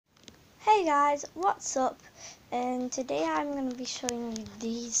Hey guys, what's up? And today I'm going to be showing you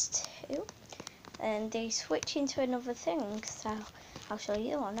these two, and they switch into another thing, so I'll show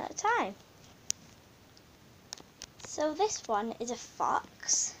you one at a time. So this one is a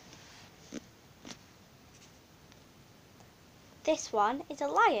fox, this one is a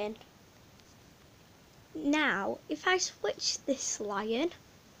lion. Now if I switch this lion,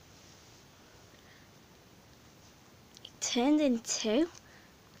 it turns into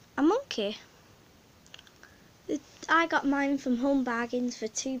a monkey. I got mine from Home Bargains for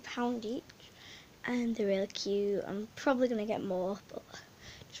 £2 each, and they're really cute. I'm probably going to get more, but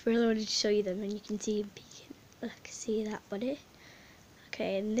just really wanted to show you them, and you can see him peeking. I can see that buddy.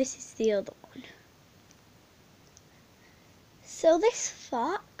 Okay, and this is the other one. So this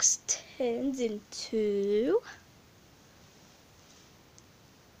fox turns into...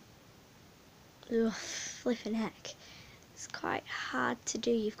 Ugh, flipping heck. It's quite hard to do.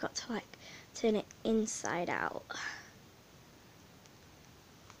 You've got to like turn it inside out.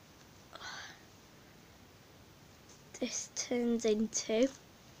 This turns into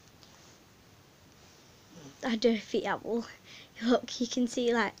a derpy owl. Look, you can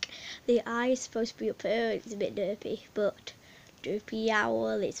see like the eye is supposed to be up here. It's a bit derpy, but derpy owl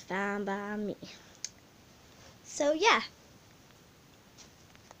is fine by me. So yeah.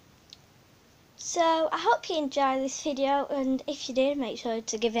 So I hope you enjoyed this video, and if you did, make sure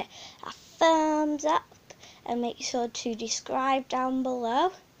to give it a thumbs up and make sure to subscribe down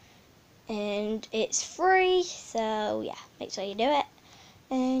below. And it's free, so yeah, make sure you do it.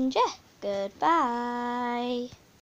 And yeah, goodbye.